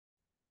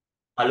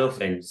Hello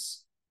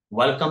friends,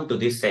 welcome to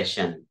this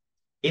session.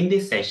 In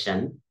this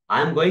session,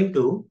 I am going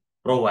to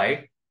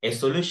provide a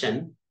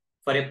solution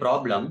for a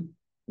problem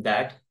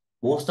that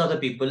most of the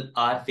people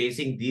are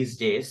facing these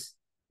days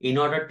in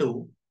order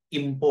to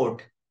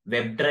import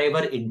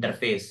WebDriver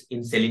interface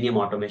in Selenium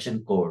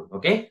automation code.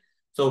 Okay,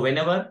 so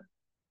whenever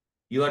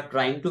you are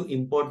trying to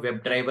import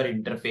WebDriver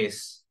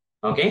interface,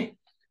 okay,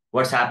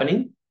 what's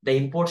happening? The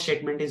import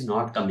statement is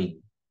not coming.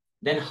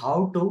 Then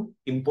how to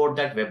import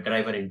that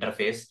WebDriver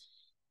interface?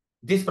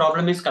 This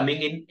problem is coming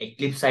in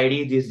Eclipse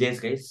IDE these days,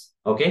 guys.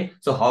 Okay,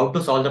 so how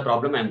to solve the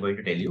problem, I'm going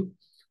to tell you.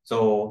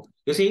 So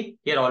you see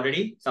here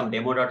already some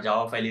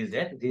demo.java file is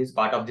there. This is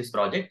part of this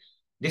project.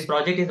 This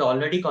project is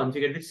already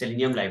configured with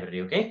Selenium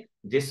library. Okay,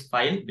 this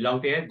file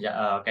belongs to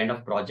a kind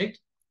of project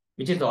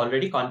which is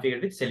already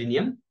configured with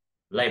Selenium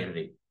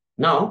library.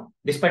 Now,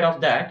 despite of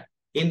that,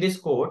 in this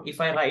code,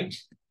 if I write,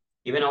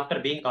 even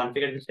after being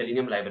configured with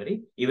Selenium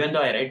library, even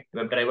though I write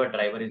WebDriver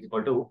driver is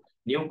equal to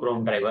new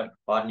Chrome driver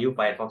or new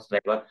Firefox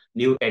driver,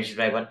 new Edge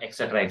driver,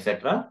 etc.,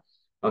 etc.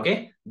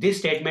 Okay, this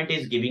statement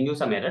is giving you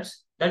some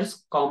errors. That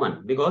is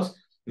common because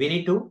we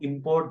need to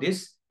import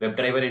this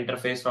WebDriver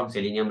interface from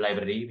Selenium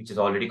library, which is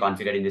already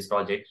configured in this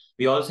project.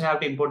 We also have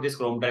to import this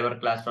Chrome driver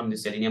class from the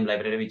Selenium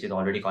library, which is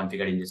already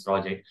configured in this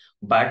project.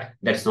 But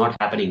that's not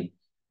happening.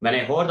 When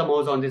I hover the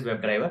mouse on this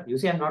WebDriver, you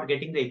see I'm not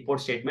getting the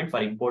import statement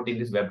for importing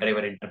this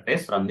WebDriver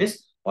interface from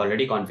this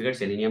already configured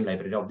Selenium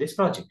library of this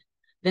project.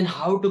 Then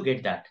how to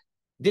get that?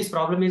 This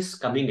problem is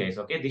coming, guys.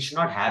 Okay, this should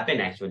not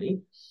happen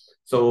actually.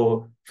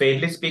 So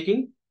fairly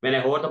speaking, when I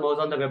hover the mouse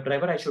on the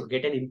WebDriver, I should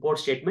get an import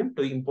statement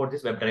to import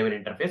this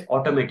WebDriver interface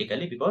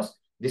automatically because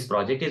this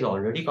project is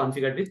already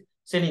configured with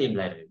Selenium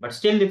library. But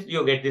still, if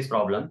you get this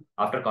problem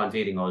after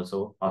configuring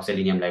also of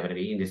Selenium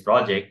library in this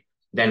project,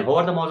 then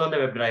hover the mouse on the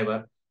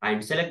WebDriver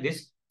and select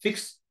this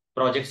fix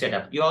project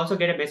setup. You also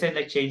get a message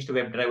like change to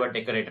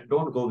WebDriverDecorator.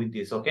 Don't go with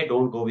this. Okay,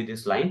 don't go with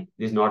this line.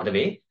 This is not the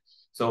way.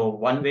 So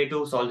one way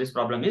to solve this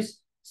problem is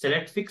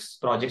select fix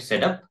project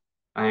setup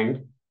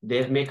and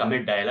there may come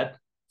a dialog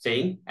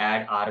saying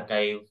add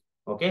archive,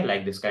 okay,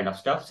 like this kind of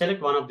stuff.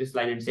 Select one of this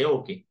line and say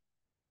okay.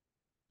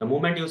 The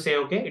moment you say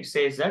okay, it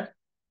says that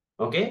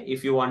okay,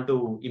 if you want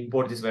to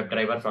import this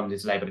WebDriver from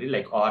this library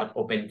like org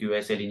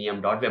openqa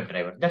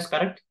selenium.webdriver, that's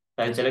correct.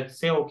 I'll select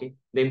say okay.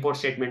 The import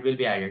statement will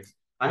be added.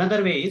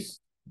 Another way is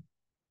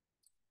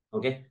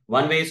okay,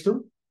 one way is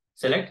to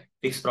select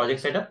fix project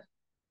setup,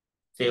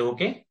 say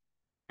okay,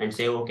 and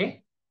say okay.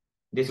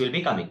 This will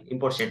be coming.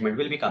 Import statement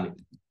will be coming.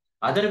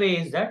 Other way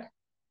is that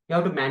you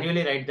have to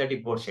manually write that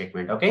import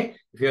statement. Okay,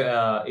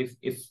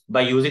 if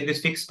by using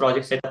this fixed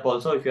project setup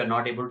also, if you are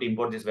not able to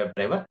import this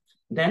WebDriver,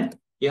 then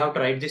you have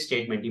to write this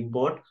statement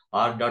import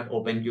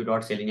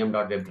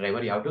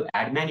org.openq.selenium.webdriver. You have to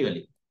add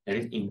manually. That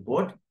is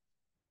import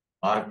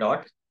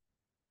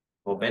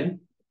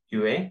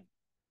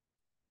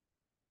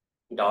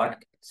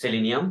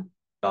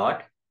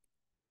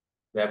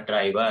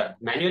org.openqa.selenium.webdriver.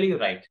 Manually you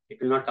write.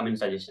 It will not come in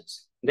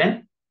suggestions.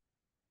 Then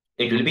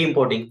it will be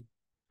importing.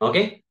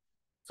 Okay.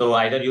 So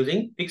either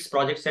using fixed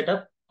project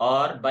setup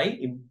or by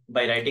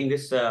writing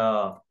this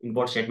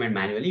import statement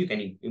manually, you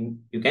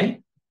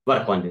can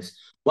work on this.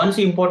 Once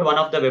you import one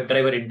of the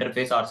WebDriver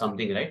interface or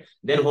something, right?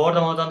 Then hover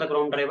the mouse on the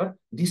Chrome driver.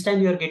 This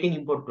time you are getting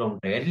import Chrome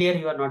driver. Earlier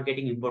you are not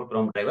getting import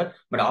Chrome driver,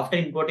 but after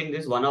importing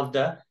this one of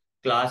the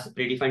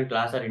predefined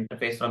class or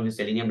interface from the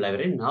Selenium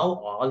library, now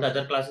all the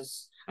other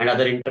classes and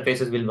other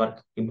interfaces will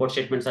work. Import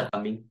statements are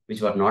coming,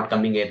 which were not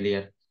coming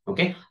earlier.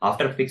 Okay.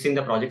 After fixing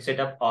the project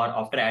setup or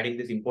after adding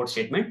this import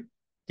statement,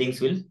 things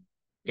will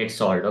get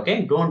solved.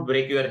 Okay, don't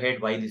break your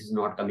head why this is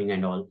not coming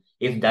and all.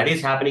 If that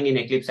is happening in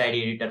Eclipse IDE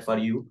Editor for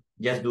you,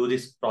 just do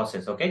this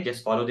process. Okay,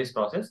 just follow this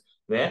process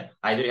where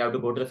either you have to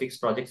go to the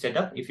fixed project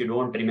setup. If you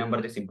don't remember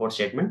this import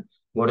statement,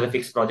 go to the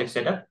fixed project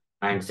setup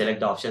and select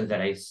the options that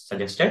I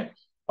suggested.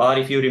 Or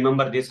if you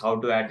remember this, how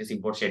to add this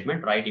import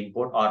statement, write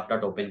import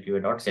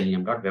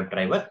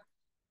org.openqa.selenium.webdriver.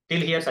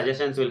 Till here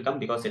suggestions will come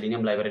because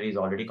Selenium library is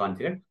already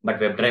configured, but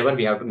WebDriver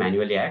we have to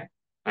manually add.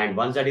 And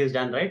once that is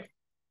done, right,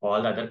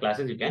 all the other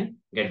classes you can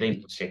get the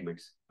input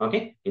statements,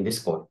 okay, in this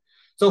code.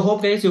 So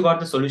hope guys you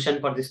got the solution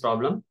for this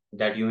problem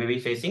that you may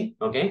be facing.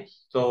 Okay,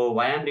 so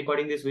why I'm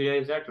recording this video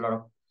is that a lot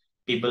of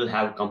people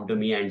have come to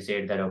me and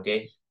said that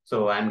okay,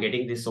 so I'm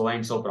getting this so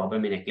and so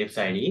problem in Eclipse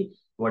IDE.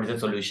 What is the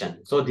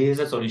solution? So this is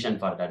a solution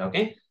for that.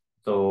 Okay,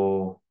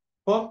 so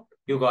hope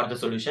you got the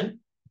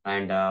solution,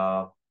 and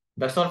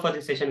that's all for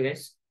this session,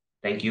 guys.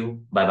 Thank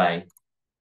you. Bye bye.